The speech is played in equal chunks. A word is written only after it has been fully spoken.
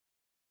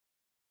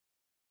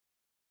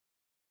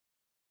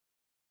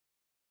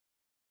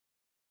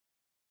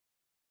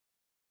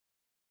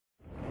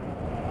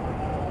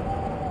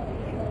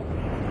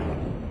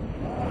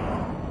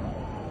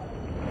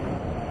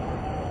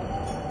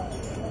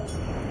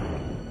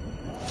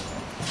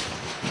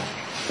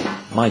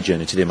My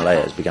journey to the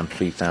Himalayas began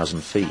 3,000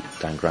 feet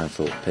down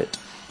Groundthorpe Pit.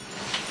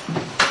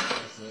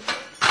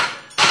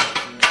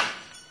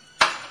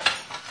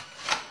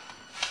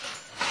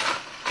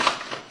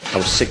 I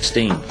was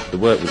 16, the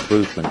work was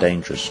brutal and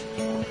dangerous,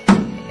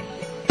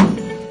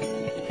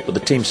 but the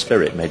team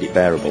spirit made it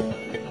bearable.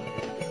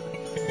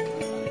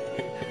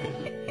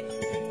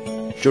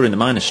 During the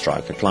miners'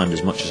 strike I climbed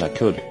as much as I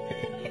could.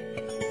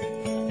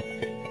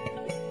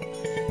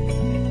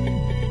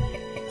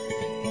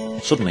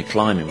 Suddenly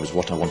climbing was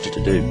what I wanted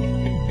to do.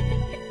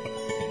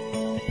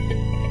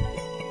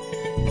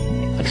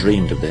 I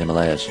dreamed of the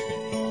Himalayas.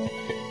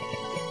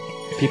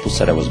 People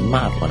said I was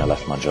mad when I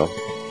left my job.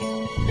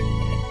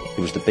 It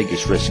was the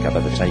biggest risk I've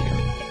ever taken.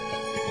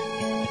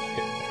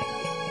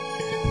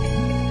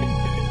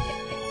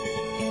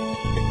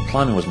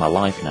 Climbing was my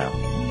life now.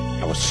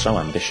 I was so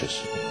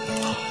ambitious.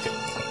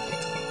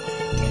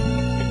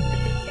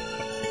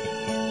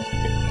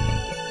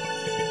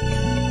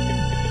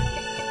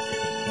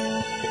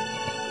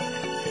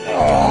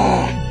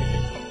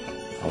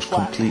 I was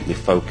completely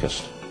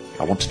focused.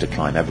 I wanted to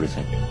climb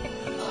everything.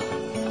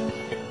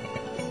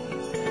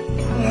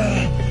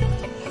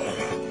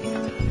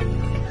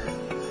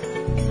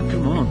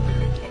 Come on.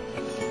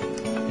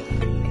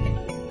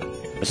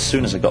 As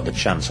soon as I got the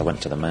chance, I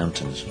went to the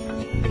mountains.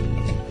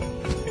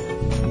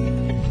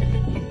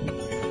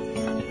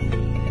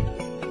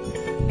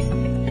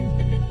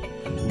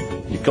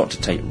 You've got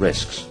to take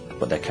risks,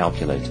 but they're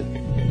calculated.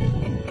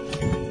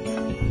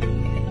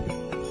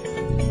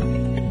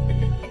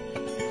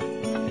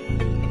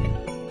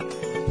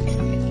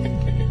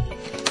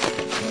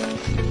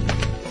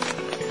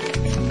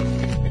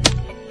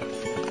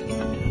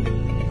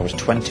 I was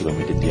 20 when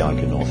we did the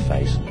Eiger North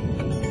Face.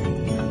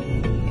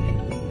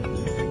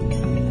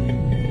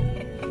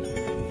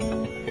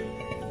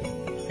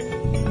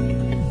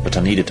 But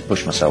I needed to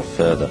push myself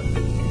further.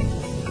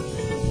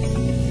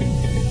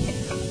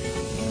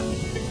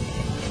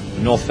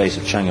 The North Face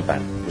of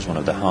Changabang was one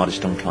of the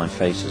hardest unclimbed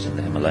faces in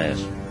the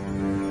Himalayas.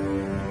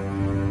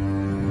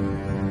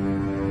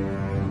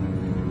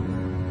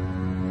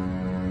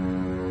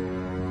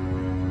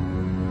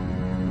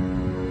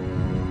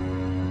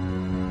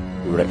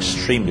 We were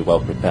extremely well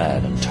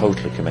prepared and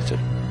totally committed,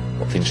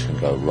 but things can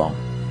go wrong.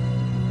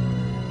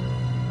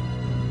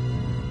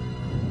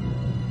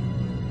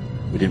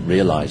 We didn't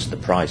realise the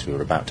price we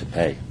were about to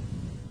pay.